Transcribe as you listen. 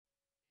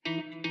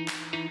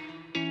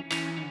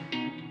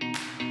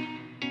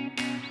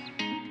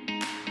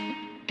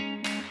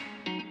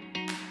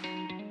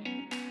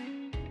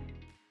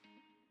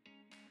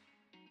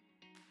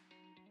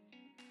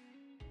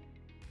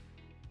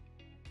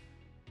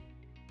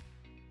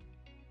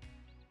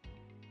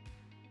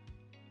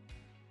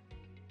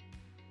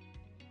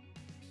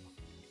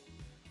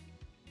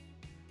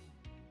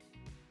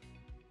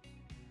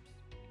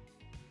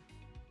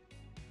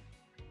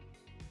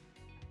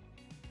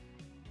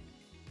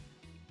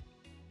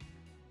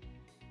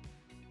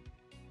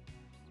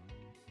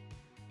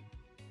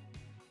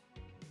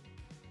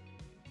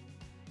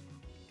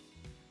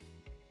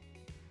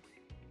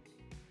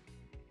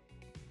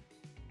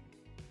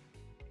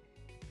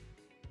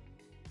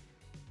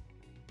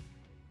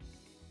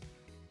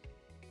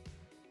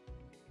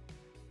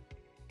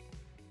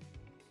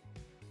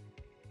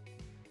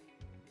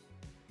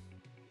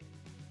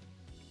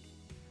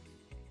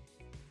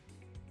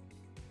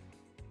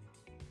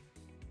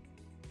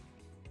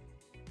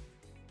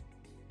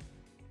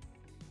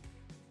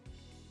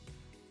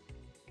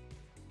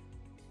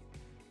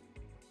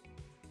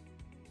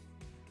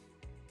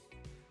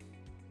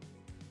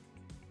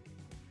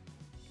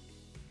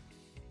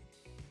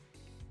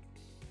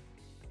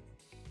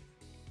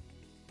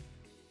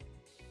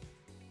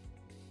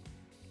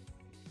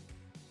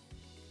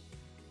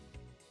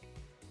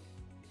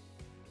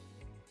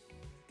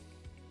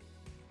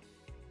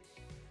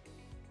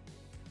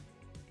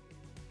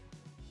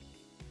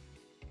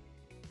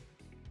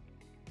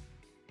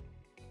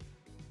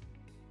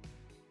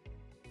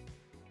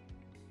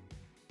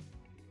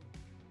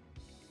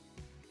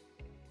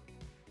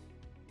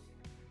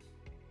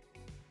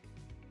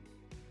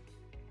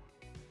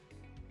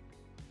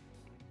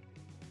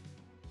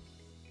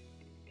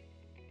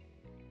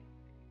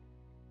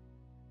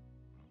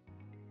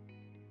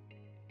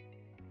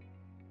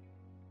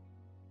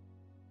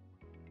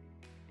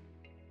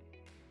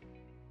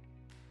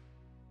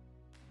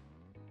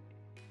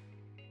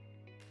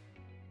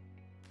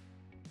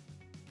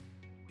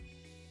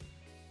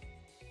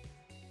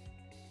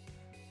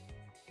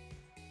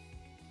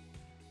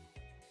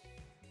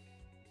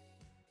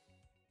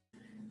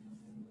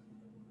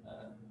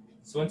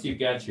So once you've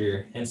got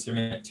your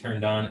instrument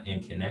turned on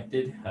and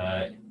connected,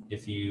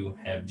 if you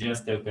have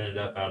just opened it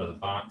up out of the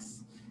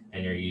box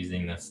and you're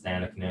using the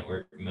static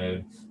network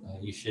mode,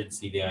 you should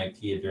see the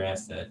IP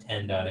address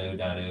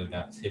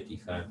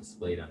 10.0.0.55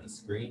 displayed on the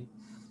screen.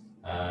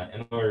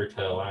 In order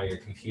to allow your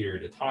computer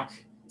to talk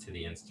to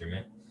the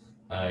instrument,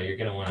 you're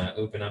going to want to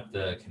open up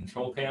the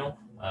control panel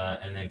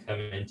and then come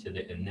into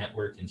the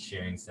network and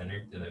sharing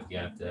center that I've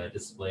got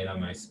displayed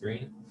on my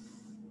screen.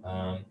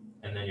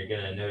 And then you're going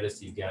to notice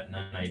you've got an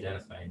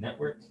unidentified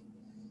network.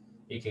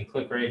 You can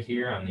click right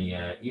here on the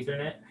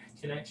Ethernet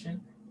connection.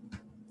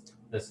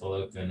 This will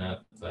open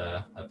up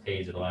a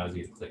page that allows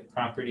you to click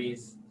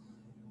Properties.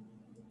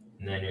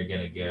 And then you're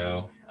going to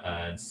go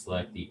and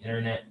select the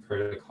Internet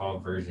Protocol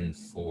version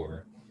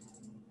 4.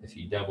 If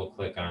you double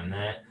click on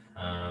that,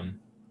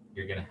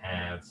 you're going to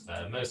have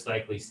most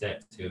likely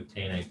set to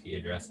obtain IP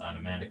address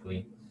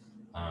automatically.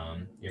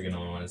 You're going to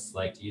want to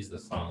select use the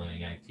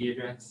following IP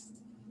address.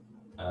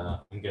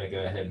 I'm going to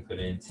go ahead and put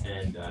in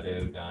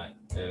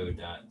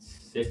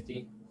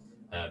 10.0.0.50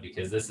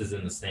 because this is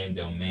in the same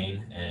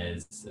domain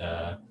as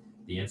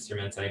the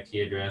instrument's IP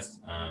address,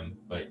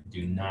 but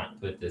do not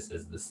put this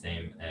as the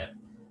same at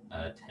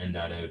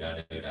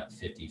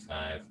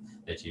 10.0.0.55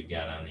 that you've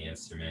got on the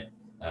instrument,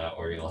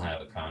 or you'll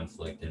have a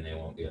conflict and they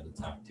won't be able to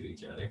talk to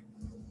each other.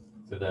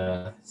 For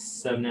the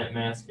subnet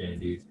mask, you're going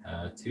to do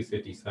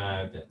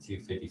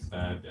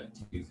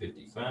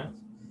 255.255.255.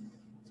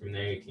 From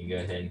there, you can go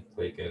ahead and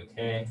click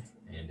OK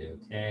and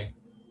OK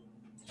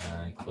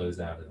and close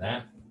out of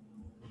that.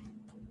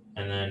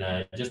 And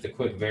then just a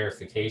quick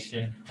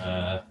verification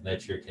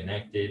that you're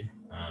connected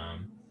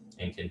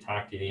and can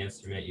talk to the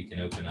instrument. You can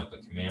open up a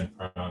command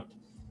prompt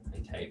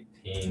and type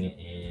ping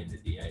and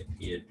the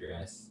IP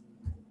address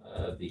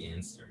of the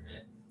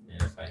instrument. And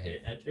if I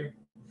hit enter,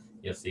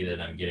 you'll see that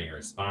I'm getting a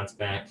response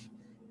back,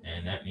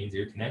 and that means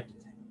you're connected.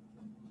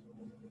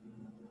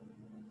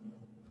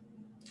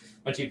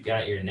 Once you've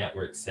got your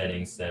network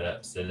settings set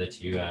up so that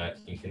you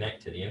can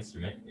connect to the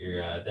instrument,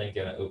 you're then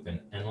going to open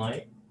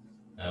ENLIGHT,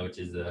 which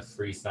is the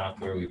free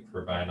software we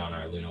provide on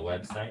our Luna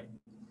website.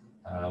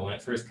 When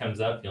it first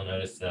comes up, you'll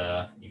notice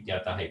you've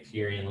got the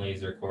HYPERION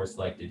laser core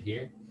selected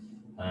here,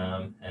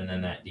 and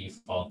then that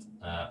default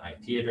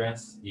IP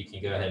address. You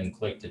can go ahead and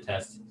click to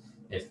test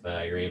if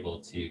you're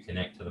able to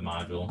connect to the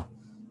module,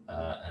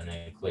 and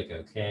then click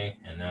OK,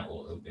 and that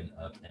will open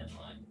up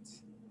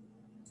ENLIGHT.